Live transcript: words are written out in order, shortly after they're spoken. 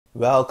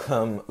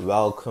Welcome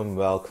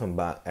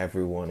back,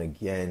 everyone,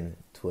 again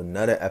to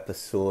another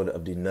episode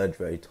of the Nudge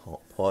Right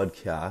Talk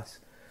podcast.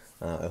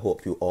 I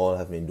hope you all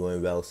have been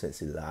doing well since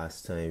the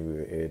last time we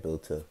were able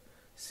to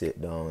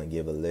sit down and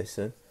give a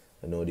listen.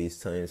 I know these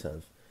times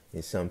have,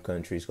 in some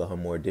countries,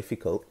 gotten more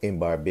difficult. In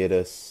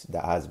Barbados,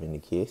 that has been the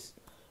case,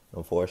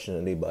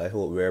 unfortunately, but I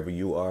hope wherever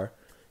you are,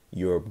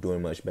 you're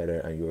doing much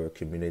better and your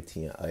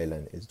community and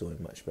island is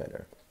doing much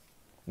better.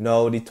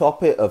 Now, the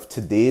topic of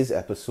today's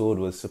episode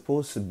was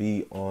supposed to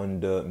be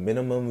on the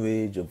minimum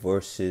wage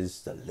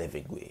versus the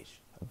living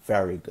wage. A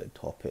very good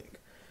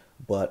topic.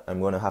 But I'm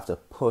going to have to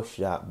push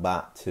that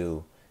back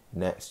to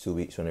next 2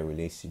 weeks when I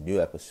release the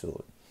new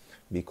episode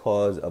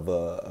because of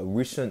a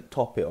recent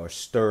topic or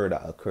stir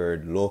that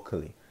occurred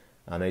locally.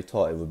 And I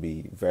thought it would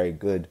be very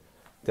good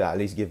to at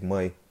least give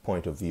my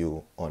point of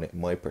view on it,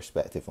 my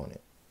perspective on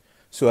it.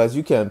 So as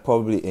you can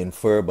probably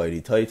infer by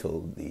the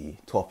title, the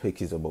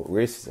topic is about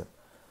racism,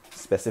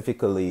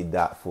 specifically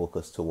that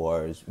focus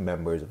towards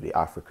members of the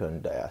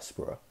African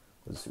diaspora.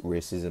 Because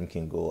racism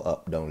can go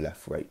up, down,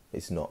 left, right.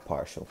 It's not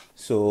partial.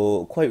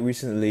 So quite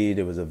recently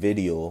there was a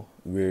video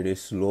where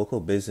this local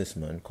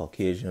businessman,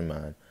 Caucasian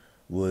man,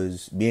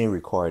 was being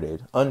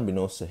recorded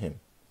unbeknownst to him.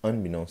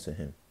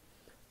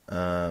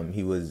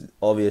 He was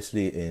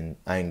obviously in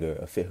anger,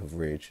 a fit of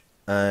rage.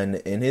 And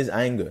in his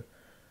anger,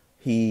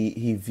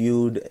 he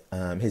viewed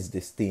his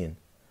disdain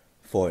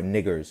for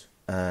niggers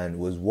and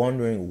was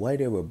wondering why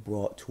they were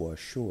brought to our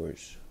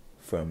shores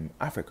from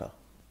Africa.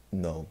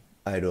 No,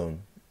 I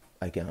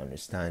can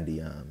understand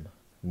the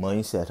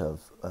mindset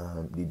of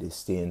the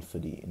disdain for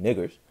the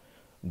niggers,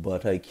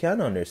 but I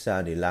can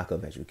understand the lack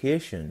of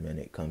education when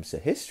it comes to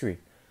history.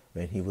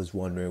 When he was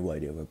wondering why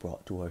they were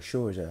brought to our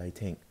shores, I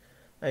think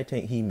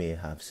he may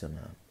have some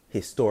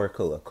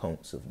historical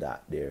accounts of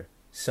that there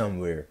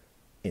somewhere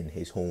in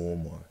his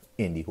home or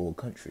in the whole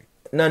country.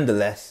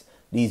 Nonetheless,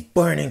 these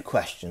burning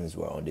questions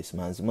were on this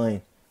man's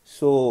mind.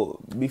 So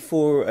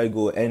before I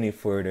go any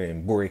further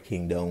in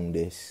breaking down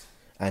this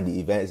and the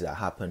events that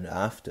happened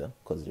after,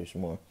 because there's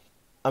more,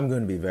 I'm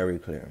going to be very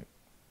clear.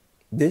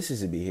 This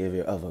is the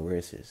behavior of a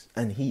racist,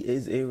 and he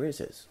is a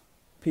racist,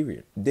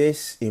 period.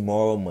 This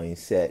immoral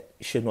mindset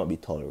should not be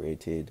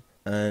tolerated,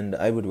 and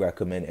I would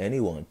recommend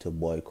anyone to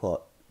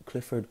boycott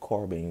Clifford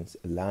Corbin's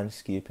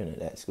landscaping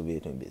and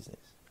excavating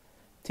business.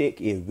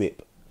 Take a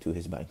whip to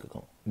his bank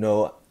account.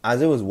 Now,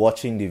 as I was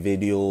watching the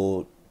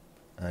video,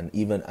 and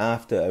even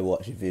after I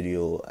watched the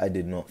video, I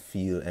did not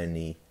feel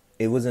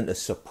it wasn't a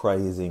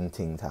surprising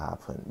thing to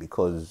happen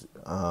because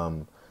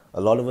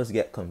a lot of us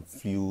get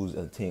confused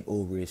and think,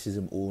 oh,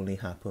 racism only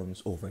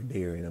happens over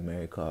there in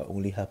America,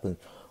 only happens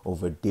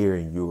over there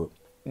in Europe.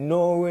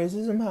 No,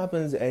 racism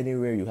happens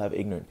anywhere you have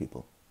ignorant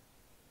people.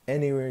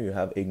 Anywhere you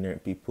have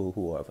ignorant people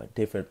who are of a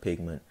different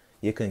pigment,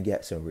 you can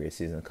get some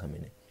racism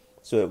coming in.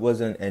 So it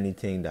wasn't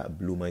anything that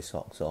blew my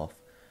socks off.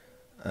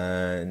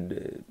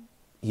 And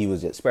he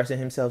was expressing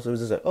himself, so it was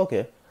just like,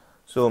 okay.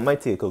 So my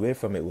takeaway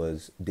from it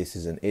was, this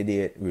is an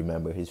idiot,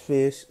 remember his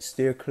face,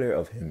 steer clear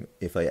of him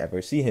if I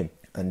ever see him.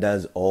 And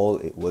that's all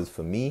it was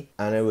for me,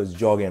 and I was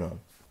jogging on.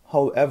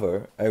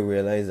 However, I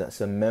realized that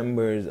some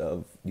members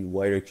of the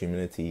wider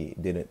community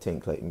didn't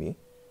think like me,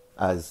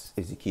 as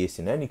is the case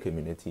in any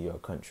community or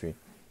country,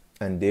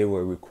 and they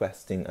were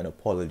requesting an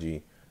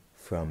apology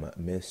from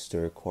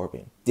Mr.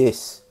 Corbin.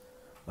 This,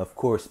 of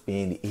course,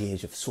 being the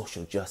age of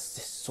social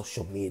justice,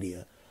 social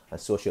media, and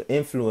social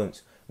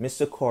influence,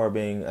 Mr.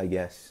 Corbin, I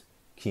guess,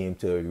 came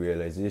to a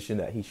realization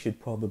that he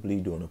should probably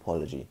do an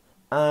apology.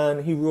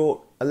 And he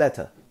wrote a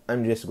letter.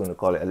 I'm just going to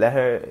call it a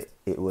letter.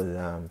 It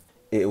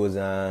was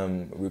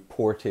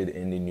reported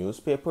in the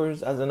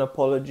newspapers as an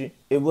apology.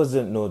 It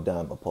wasn't no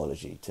damn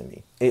apology to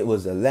me. It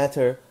was a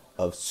letter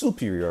of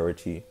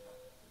superiority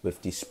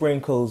with the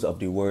sprinkles of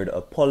the word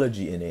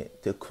apology in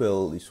it to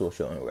quell the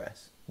social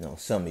unrest. Now,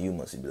 some of you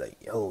must be like,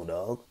 yo,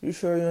 dog, you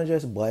sure you're not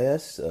just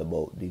biased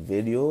about the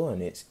video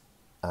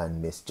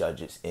and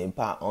misjudge its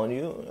impact on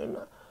you?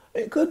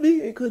 It could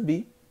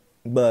be,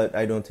 but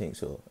I don't think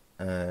so.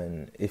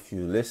 And if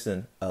you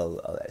listen, I'll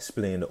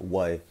explain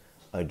why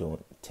I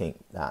don't think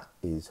that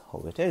is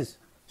how it is.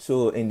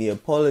 So in the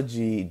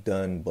apology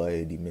done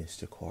by the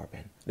Mr.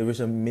 Corbin, there were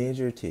some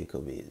major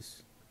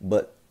takeaways.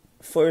 But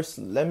first,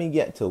 let me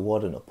get to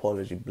what an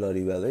apology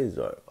bloody well is,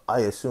 or I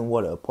assume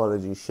what an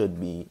apology should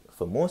be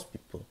for most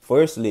people.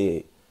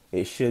 Firstly,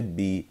 it should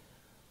be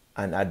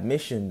an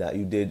admission that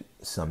you did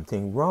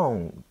something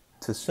wrong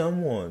to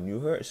someone, you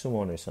hurt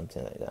someone or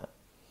something like that.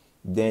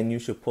 Then you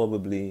should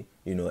probably,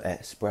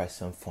 express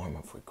some form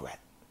of regret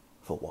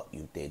for what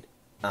you did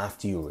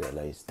after you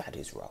realize that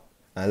is wrong.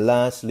 And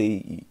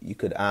lastly, you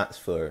could ask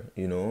for,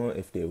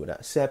 if they would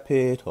accept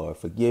it or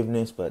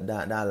forgiveness, but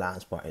that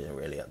last part isn't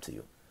really up to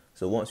you.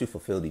 So once you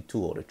fulfill the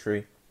 2 or the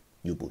 3,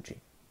 you bougie.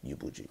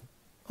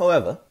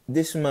 However,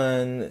 this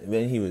man,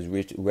 when he was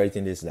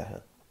writing this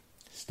letter,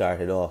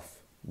 started off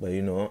by,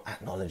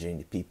 acknowledging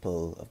the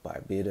people of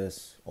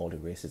Barbados, all the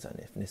races and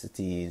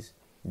ethnicities.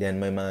 Then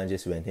my man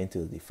just went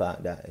into the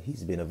fact that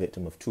he's been a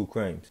victim of 2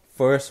 crimes.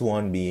 First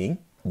one being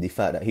the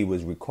fact that he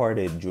was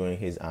recorded during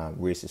his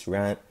racist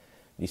rant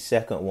The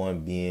second one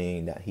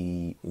being that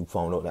he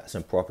found out that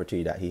some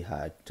property that he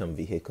had, some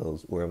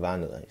vehicles, were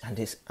vandalized. And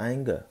this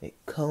anger, it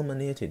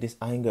culminated, this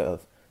anger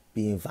of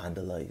being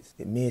vandalized.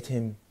 It made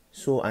him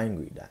so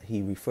angry that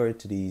he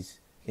referred to these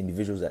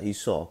individuals that he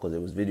saw, because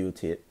it was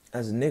videotaped,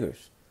 as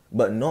niggers.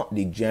 But not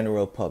the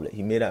general public.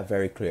 He made that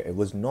very clear. It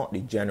was not the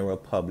general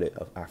public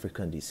of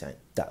African descent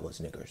that was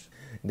niggers.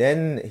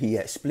 Then he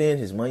explained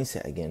his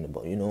mindset again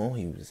about, he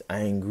was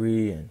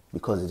angry, and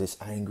because of this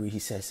angry, he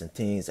said some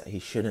things that he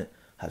shouldn't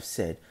have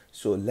said.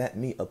 So let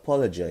me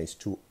apologize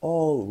to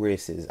all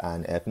races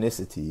and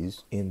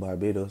ethnicities in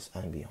Barbados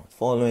and beyond.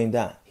 Following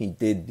that, he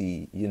did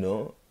the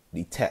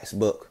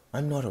textbook.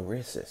 I'm not a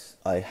racist.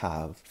 I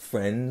have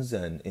friends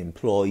and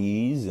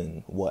employees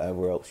and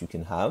whatever else you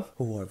can have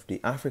who are of the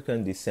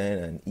African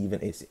descent and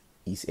even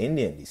East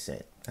Indian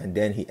descent. And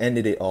then he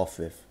ended it off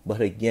with,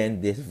 but again,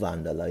 this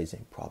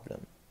vandalizing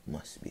problem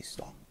must be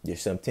stopped.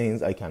 There's some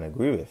things I can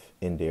agree with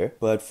in there.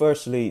 But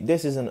firstly,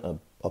 this isn't an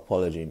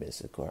apology,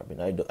 Mr. Corbin.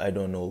 I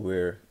don't know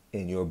where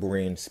in your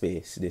brain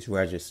space this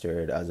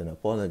registered as an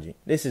apology.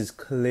 This is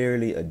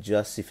clearly a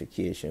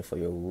justification for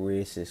your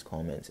racist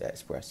comments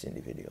expressed in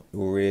the video.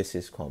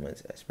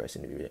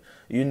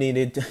 You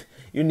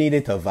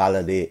needed to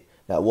validate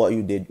that what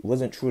you did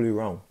wasn't truly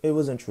wrong. It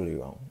wasn't truly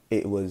wrong.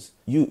 It was,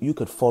 you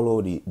could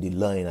follow the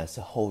line as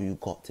to how you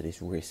got to this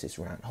racist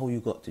rant, how you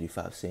got to the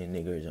fact saying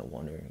niggers and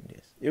wondering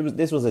this.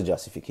 This was a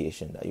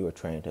justification that you were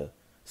trying to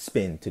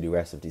spin to the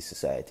rest of the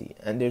society,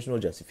 and there's no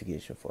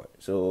justification for it.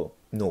 So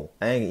no,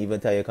 I ain't even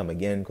tell you come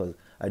again, because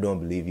I don't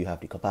believe you have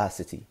the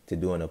capacity to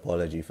do an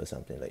apology for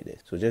something like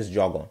this. So just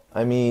jog on.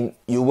 I mean,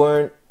 you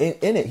weren't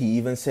in it. He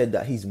even said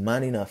that he's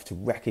man enough to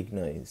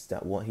recognize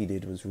that what he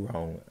did was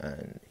wrong,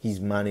 and he's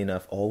man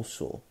enough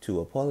also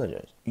to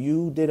apologize.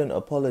 You didn't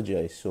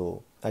apologize,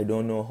 so I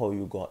don't know how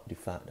you got the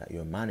fact that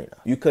you're man enough.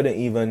 You couldn't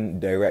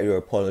even direct your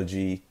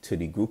apology to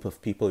the group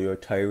of people your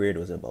tirade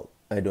was about.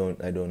 I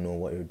don't know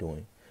what you're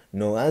doing.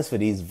 No, as for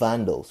these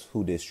vandals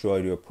who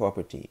destroyed your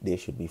property, they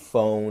should be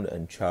found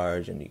and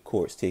charged, and the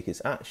courts take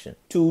its action.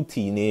 2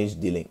 teenage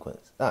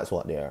delinquents. That's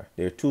what they are.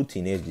 They're 2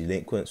 teenage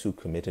delinquents who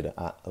committed an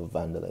act of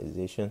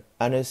vandalization.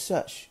 And as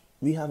such,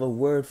 we have a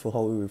word for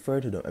how we refer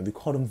to them, and we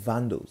call them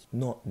vandals,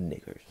 not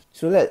niggers.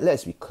 So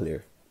let's be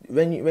clear.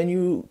 When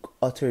you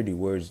utter the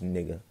words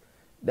nigger,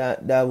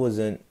 that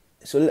wasn't...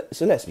 So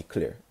let's be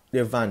clear.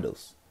 They're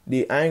vandals.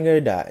 The anger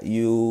that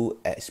you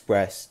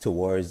express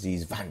towards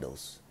these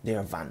vandals, they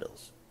are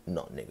vandals,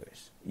 not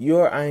niggers.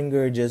 Your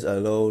anger just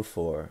allowed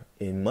for,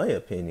 in my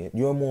opinion,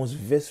 your most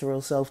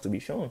visceral self to be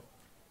shown.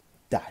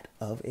 That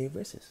of a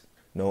racist.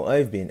 Now,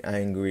 I've been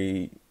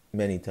angry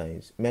many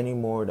times, many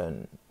more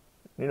than,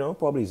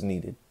 probably is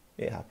needed.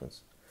 It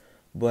happens.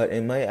 But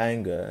in my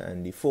anger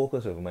and the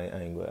focus of my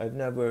anger, I've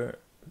never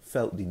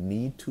felt the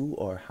need to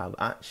or have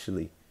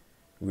actually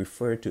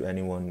referred to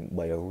anyone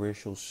by a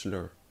racial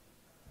slur.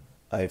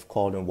 I've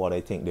called them what I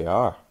think they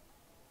are,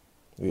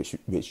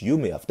 which you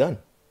may have done.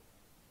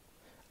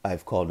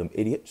 I've called them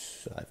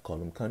idiots, I've called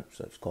them cunts,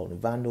 I've called them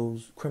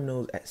vandals,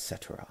 criminals,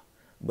 etc.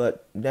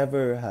 But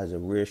never has a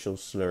racial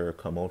slur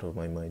come out of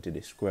my mind to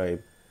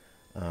describe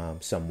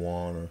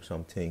someone or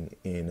something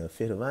in a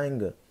fit of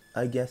anger.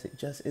 I guess it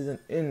just isn't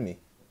in me.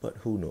 But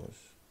who knows?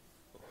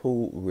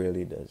 Who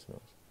really does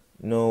know?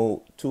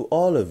 No, to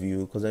all of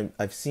you, because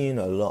I've seen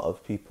a lot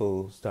of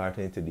people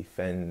starting to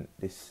defend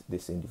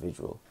this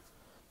individual.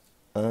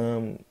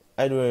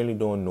 I really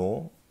don't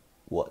know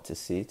what to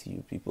say to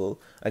you people.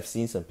 I've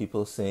seen some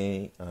people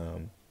saying,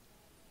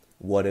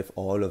 what if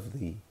all of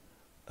the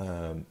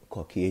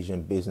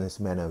Caucasian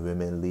businessmen and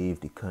women leave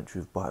the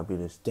country of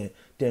Barbados?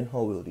 Then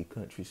how will the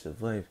country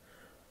survive?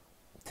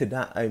 To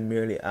that, I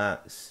merely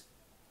ask,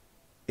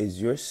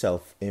 is your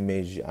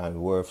self-image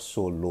and worth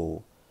so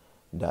low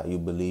that you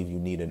believe you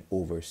need an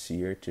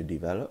overseer to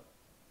develop,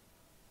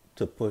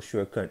 to push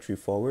your country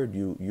forward?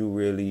 You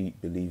really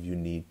believe you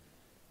need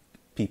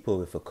people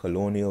with a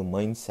colonial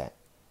mindset,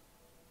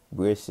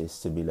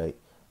 racists, to be like,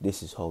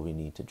 this is how we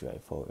need to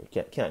drive forward?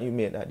 Can't you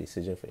make that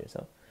decision for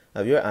yourself?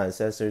 Have your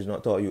ancestors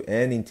not taught you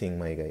anything,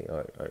 my guy?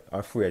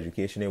 Or free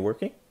education ain't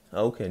working?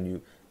 How can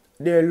you?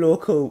 There are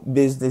local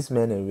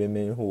businessmen and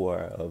women who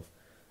are of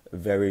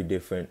very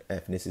different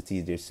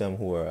ethnicities. There's some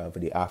who are of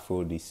the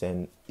Afro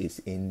descent,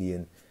 is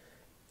Indian.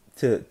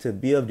 To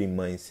be of the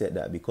mindset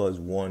that because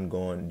one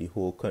gone, the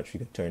whole country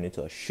can turn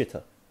into a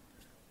shitter,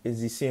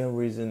 is the same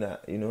reason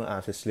that,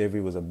 after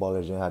slavery was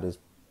abolished, and had this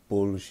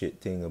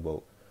bullshit thing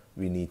about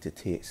we need to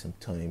take some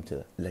time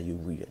to let you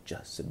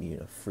readjust to being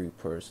a free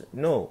person.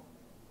 No.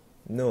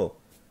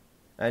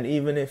 And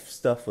even if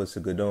stuff was to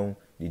go down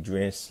the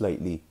drain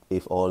slightly,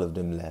 if all of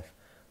them left,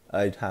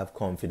 I'd have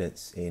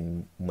confidence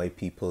in my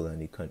people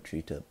and the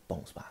country to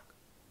bounce back.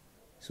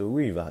 So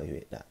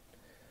reevaluate that.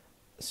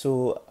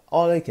 So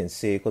all I can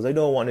say, because I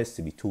don't want this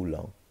to be too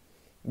long,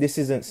 this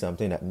isn't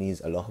something that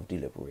needs a lot of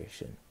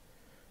deliberation.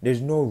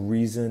 There's no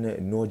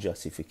reason, no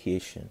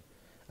justification,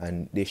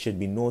 and there should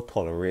be no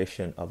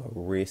toleration of a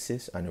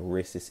racist and a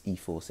racist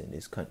ethos in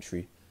this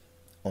country,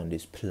 on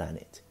this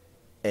planet,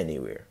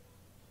 anywhere,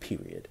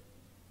 period.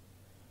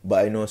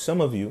 But I know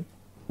some of you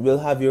will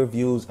have your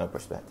views and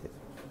perspective.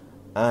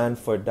 And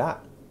for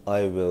that,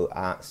 I will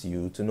ask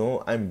you to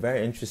know I'm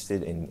very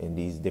interested in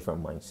these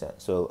different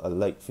mindsets. So I'd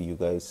like for you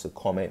guys to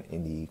comment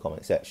in the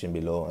comment section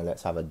below and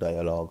let's have a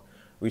dialogue,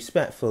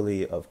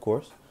 respectfully, of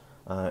course.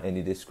 In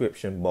the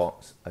description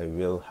box, I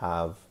will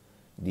have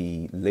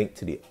the link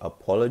to the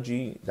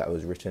apology that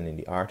was written in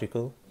the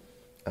article.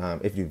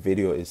 If the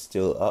video is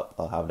still up,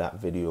 I'll have that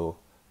video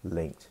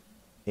linked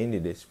in the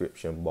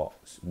description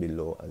box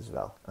below as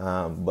well.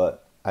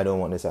 But I don't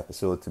want this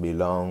episode to be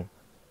long.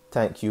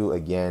 Thank you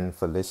again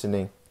for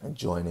listening and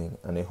joining,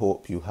 and I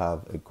hope you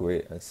have a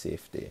great and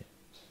safe day.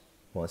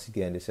 Once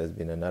again, this has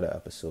been another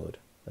episode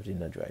of the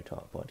No Dry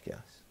Talk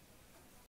podcast.